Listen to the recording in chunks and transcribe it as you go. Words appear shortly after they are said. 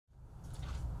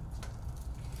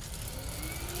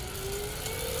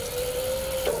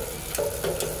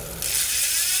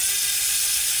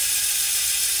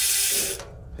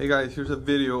Hey guys, here's a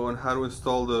video on how to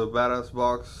install the badass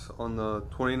box on the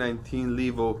 2019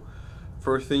 Levo.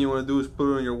 First thing you want to do is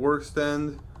put it on your work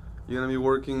stand. You're going to be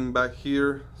working back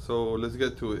here, so let's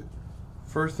get to it.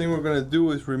 First thing we're going to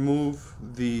do is remove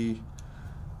the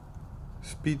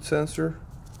speed sensor.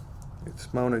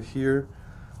 It's mounted here.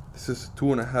 This is a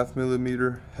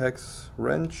 2.5mm hex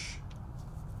wrench.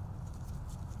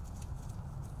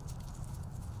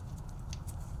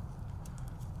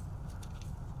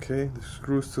 Okay, the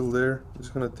screw's still there. I'm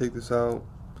just gonna take this out.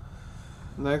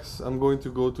 Next, I'm going to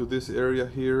go to this area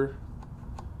here.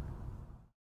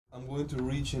 I'm going to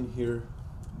reach in here.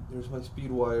 There's my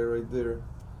speed wire right there.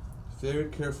 Very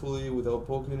carefully, without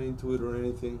poking into it or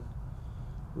anything.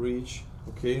 Reach.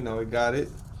 Okay, now I got it.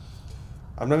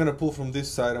 I'm not gonna pull from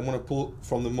this side. I'm gonna pull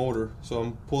from the motor. So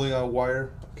I'm pulling out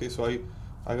wire. Okay, so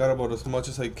I got about as much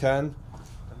as I can.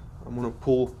 I'm gonna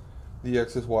pull the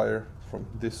excess wire from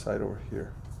this side over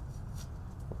here.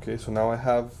 Okay, so now I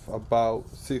have about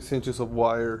 6 inches of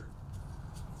wire.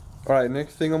 Alright,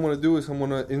 next thing I'm going to do is I'm going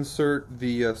to insert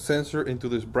the sensor into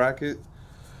this bracket.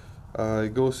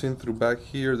 It goes in through back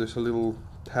here. There's a little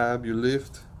tab you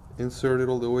lift, insert it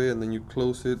all the way, and then you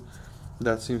close it.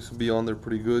 That seems to be on there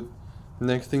pretty good.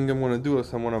 Next thing I'm going to do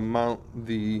is I'm going to mount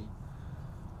the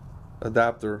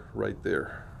adapter right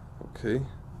there. Okay.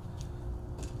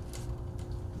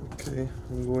 Okay,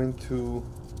 I'm going to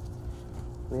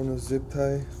run a zip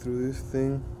tie through this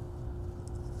thing.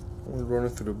 I'm going to run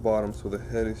it through the bottom so the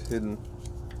head is hidden.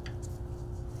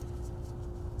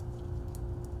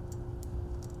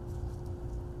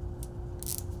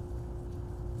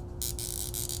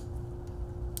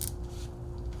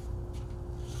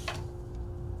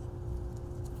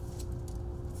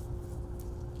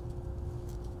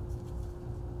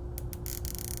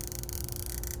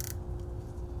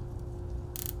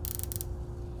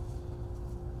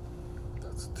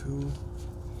 That's 2.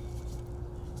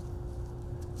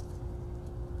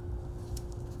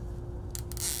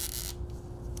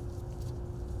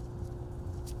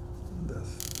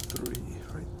 That's 3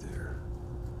 right there.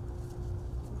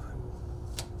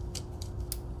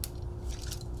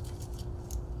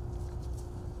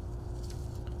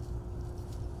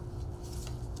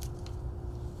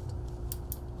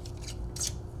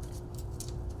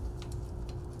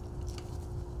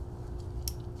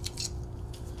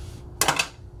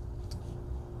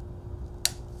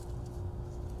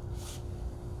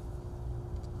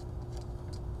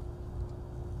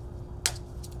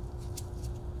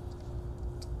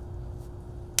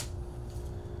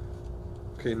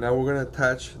 Okay, now we're gonna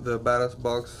attach the badass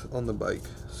box on the bike.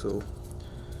 So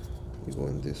you go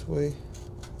in this way.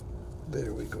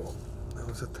 There we go. Now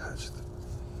it's attached.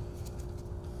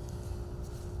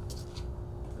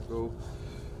 There we go.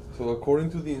 So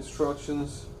according to the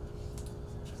instructions,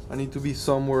 I need to be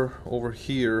somewhere over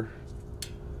here.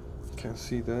 Can't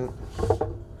see that.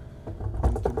 I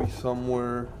need to be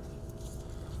somewhere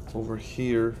over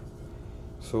here.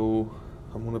 So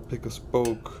I'm gonna pick a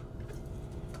spoke.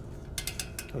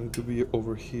 I need to be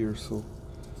over here, so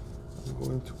I'm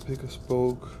going to pick a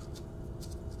spoke.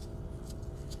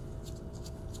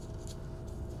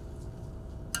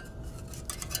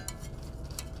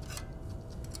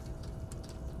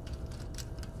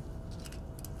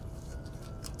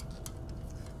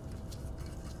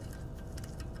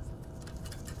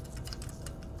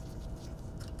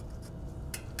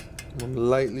 I'm going to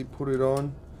lightly put it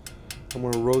on. I'm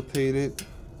going to rotate it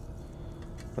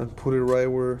and put it right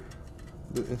where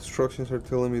the instructions are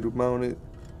telling me to mount it,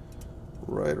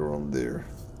 right around there.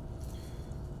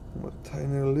 I'm going to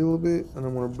tighten it a little bit and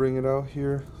I'm going to bring it out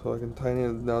here so I can tighten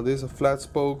it. Now this is a flat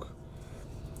spoke,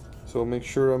 so make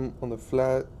sure I'm on the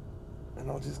flat,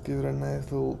 and I'll just give it a nice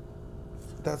little,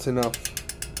 that's enough.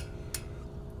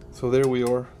 So there we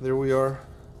are, There's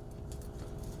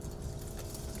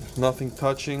nothing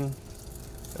touching,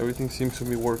 everything seems to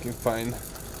be working fine.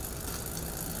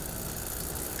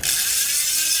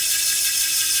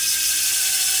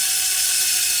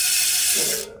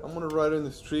 I'm gonna ride in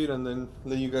the street and then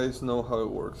let you guys know how it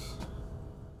works.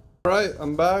 Alright,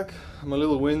 I'm back. I'm a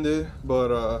little winded,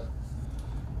 but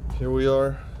here we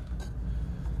are.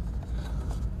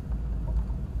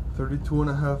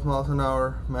 32.5 miles an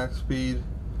hour max speed.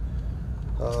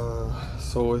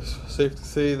 So it's safe to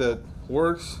say that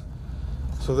works.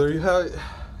 So there you have it,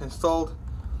 installed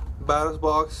badass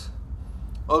box.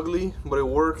 Ugly, but it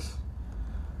works.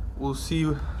 We'll see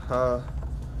what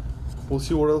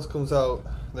else comes out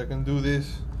that can do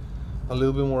this a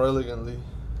little bit more elegantly.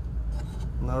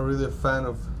 I'm not really a fan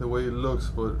of the way it looks,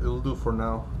 but it'll do for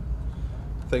now.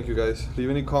 Thank you guys. Leave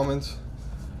any comments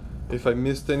if I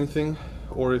missed anything,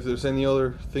 or if there's any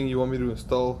other thing you want me to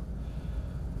install.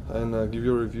 and give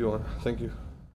you a review on. Thank you.